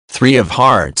Three of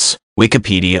Hearts,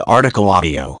 Wikipedia article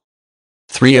audio.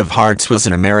 Three of Hearts was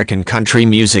an American country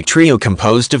music trio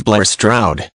composed of Blair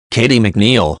Stroud, Katie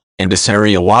McNeil, and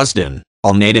Asaria Wasden,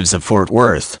 all natives of Fort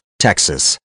Worth,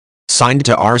 Texas. Signed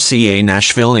to RCA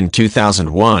Nashville in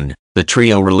 2001, the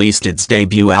trio released its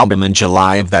debut album in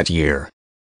July of that year.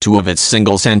 Two of its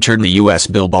singles entered the U.S.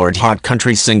 Billboard Hot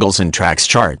Country Singles and Tracks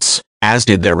charts, as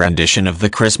did their rendition of the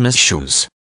Christmas Shoes.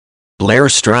 Blair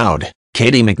Stroud,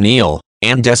 Katie McNeil,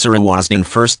 and Asaria Wasden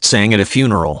first sang at a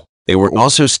funeral. They were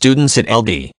also students at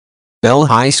L.D. Bell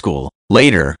High School.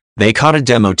 Later, they caught a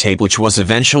demo tape which was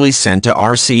eventually sent to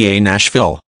RCA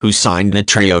Nashville, who signed the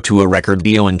trio to a record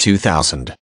deal in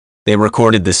 2000. They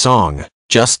recorded the song,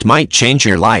 Just Might Change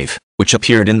Your Life, which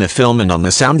appeared in the film and on the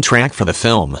soundtrack for the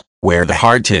film, Where the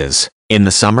Heart Is. In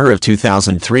the summer of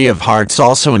 2003, of Hearts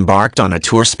also embarked on a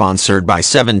tour sponsored by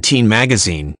 17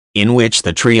 magazine, in which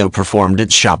the trio performed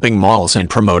at shopping malls and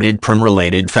promoted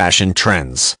prom-related fashion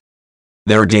trends.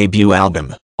 Their debut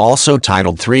album, also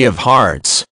titled Three of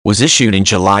Hearts, was issued in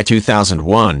July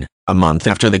 2001, a month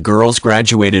after the girls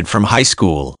graduated from high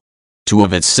school. Two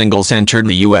of its singles entered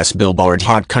the U.S. Billboard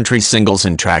Hot Country Singles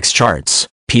and Tracks charts,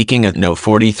 peaking at No.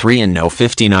 43 and No.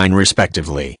 59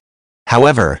 respectively.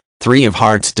 However, Three of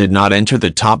Hearts did not enter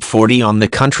the top 40 on the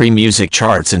country music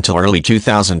charts until early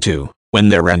 2002, when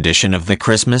their rendition of the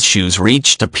Christmas Shoes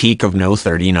reached a peak of No.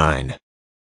 39.